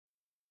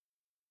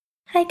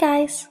Hi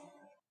guys!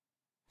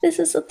 This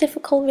is a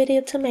difficult video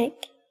to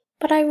make,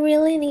 but I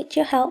really need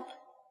your help.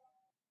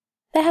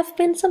 There have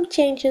been some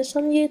changes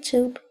on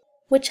YouTube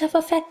which have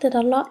affected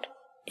a lot,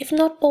 if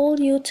not all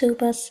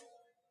YouTubers.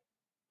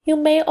 You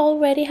may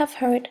already have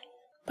heard,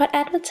 but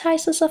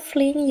advertisers are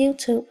fleeing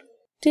YouTube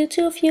due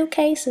to a few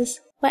cases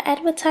where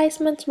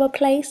advertisements were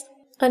placed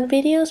on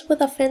videos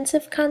with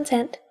offensive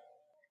content.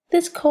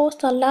 This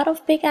caused a lot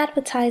of big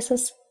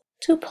advertisers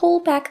to pull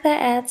back their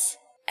ads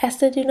as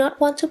they do not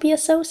want to be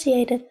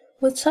associated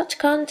with such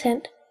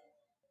content.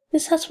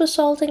 This has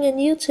resulted in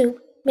YouTube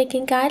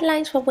making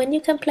guidelines for when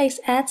you can place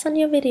ads on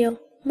your video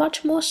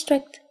much more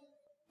strict,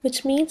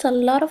 which means a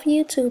lot of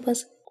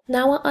YouTubers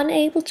now are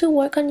unable to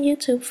work on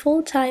YouTube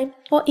full-time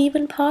or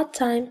even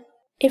part-time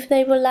if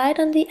they relied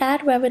on the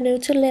ad revenue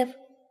to live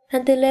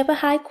and deliver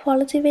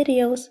high-quality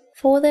videos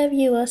for their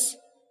viewers.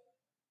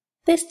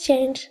 This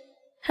change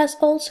has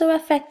also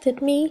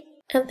affected me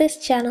and this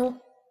channel,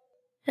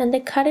 and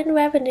the cut in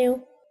revenue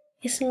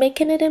is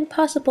making it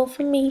impossible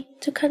for me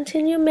to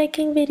continue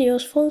making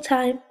videos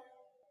full-time,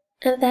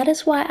 and that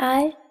is why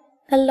I,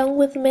 along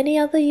with many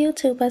other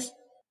YouTubers,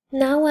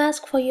 now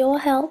ask for your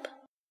help.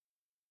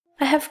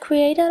 I have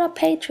created a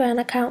Patreon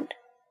account,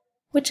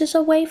 which is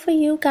a way for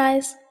you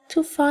guys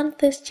to fund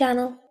this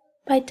channel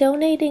by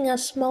donating a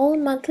small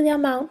monthly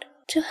amount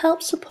to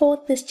help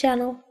support this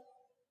channel.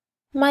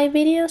 My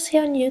videos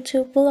here on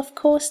YouTube will of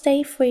course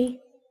stay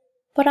free,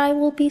 but I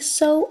will be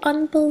so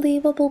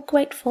unbelievably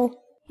grateful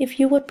if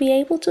you would be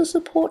able to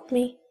support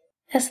me,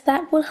 as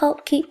that will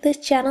help keep this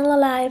channel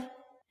alive,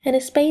 and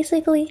is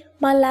basically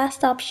my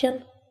last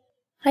option.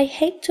 I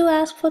hate to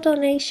ask for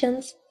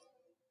donations,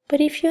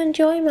 but if you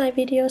enjoy my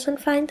videos and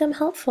find them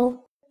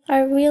helpful, I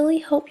really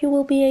hope you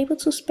will be able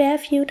to spare a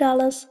few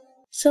dollars,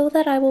 so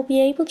that I will be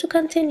able to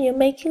continue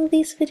making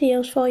these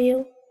videos for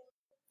you.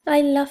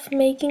 I love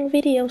making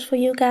videos for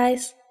you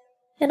guys,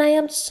 and I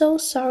am so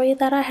sorry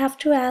that I have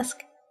to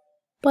ask,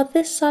 but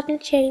this sudden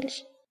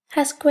change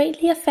has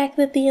greatly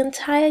affected the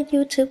entire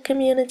YouTube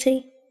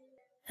community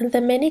and the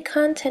many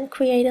content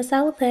creators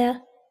out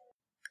there.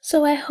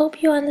 So I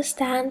hope you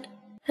understand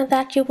and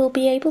that you will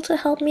be able to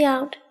help me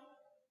out.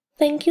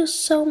 Thank you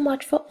so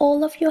much for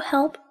all of your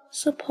help,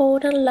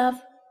 support and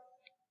love.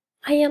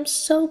 I am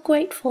so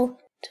grateful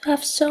to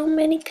have so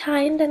many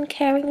kind and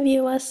caring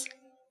viewers.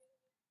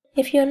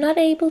 If you're not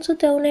able to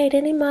donate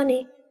any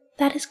money,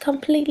 that is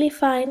completely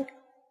fine.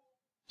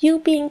 You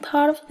being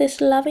part of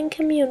this loving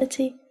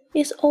community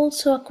is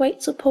also a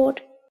great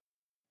support.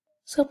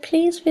 So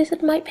please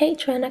visit my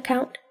Patreon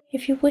account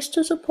if you wish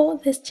to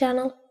support this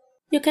channel.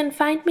 You can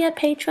find me at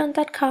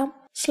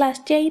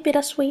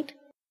patreon.com/jbittersweet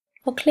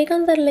or click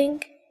on the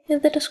link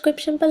in the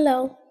description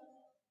below.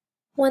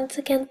 Once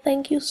again,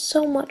 thank you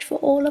so much for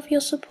all of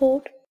your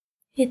support.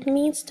 It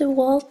means the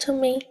world to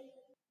me.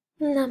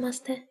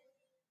 Namaste.